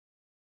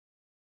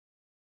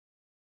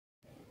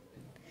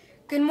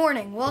Good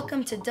morning.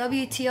 Welcome to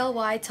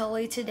WTLY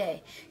Tully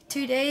Today.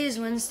 Today is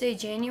Wednesday,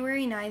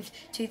 January 9th,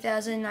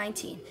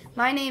 2019.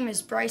 My name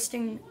is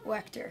Bryson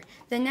Wechter.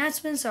 The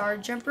announcements are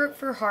Jump Rope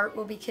for Heart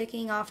will be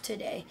kicking off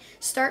today.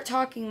 Start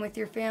talking with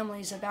your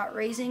families about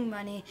raising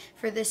money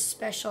for this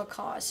special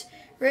cause.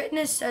 Written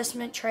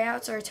assessment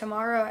tryouts are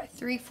tomorrow at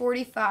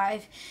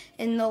 3:45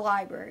 in the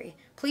library.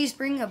 Please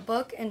bring a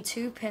book and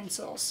 2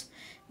 pencils.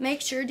 Make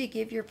sure to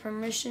give your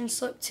permission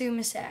slip to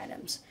Miss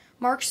Adams.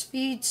 Mark's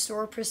Feed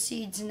Store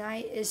Proceeds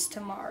Night is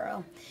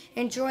tomorrow.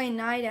 Enjoy a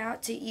night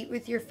out to eat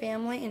with your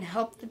family and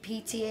help the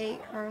PTA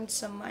earn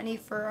some money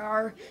for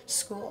our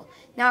school.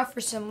 Now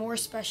for some more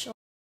special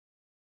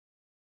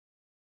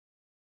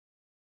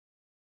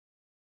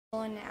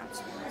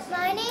announcements.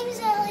 My name is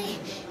Ellie,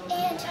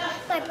 and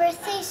my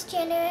birthday is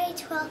January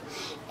 12th,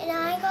 and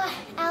I got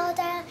Owl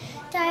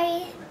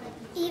Diary,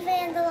 Eva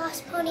and the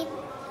Lost Pony,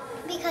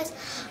 because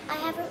I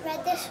haven't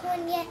read this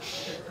one yet,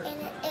 and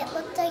it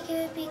looked like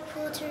it would be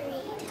cool to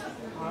read.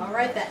 All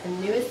right, that's the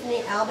newest in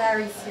the Owl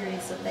Diary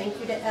series, so thank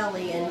you to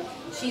Ellie. And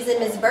she's in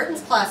Miss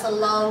Burton's class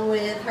along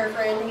with her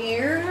friend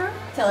here.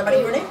 Tell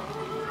everybody your name.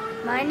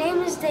 My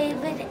name is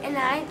David, and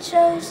I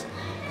chose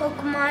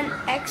Pokemon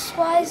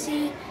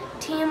XYZ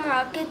Team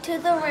Rocket to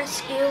the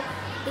rescue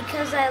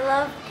because I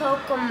love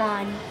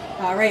Pokemon.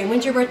 All right, and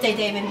when's your birthday,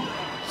 David?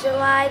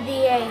 July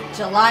the 8th.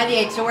 July the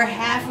 8th, so we're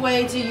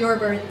halfway to your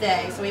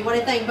birthday. So we want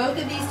to thank both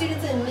of these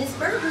students in Miss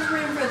Burton's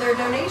room for their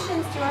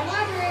donations to our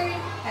library.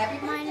 Happy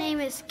birthday. My name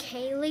is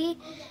Kaylee,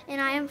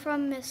 and I am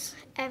from Miss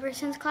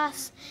Everson's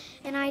class,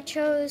 and I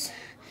chose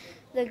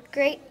the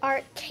Great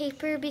Art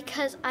Caper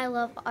because I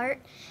love art,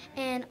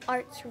 and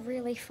art's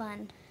really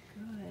fun.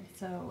 Good.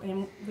 So,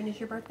 and when is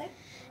your birthday?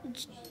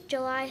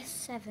 July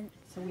 7th.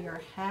 So we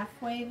are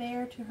halfway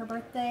there to her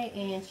birthday,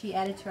 and she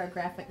added to our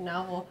graphic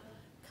novel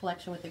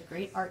collection with a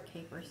Great Art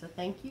Caper. So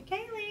thank you,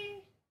 Kaylee.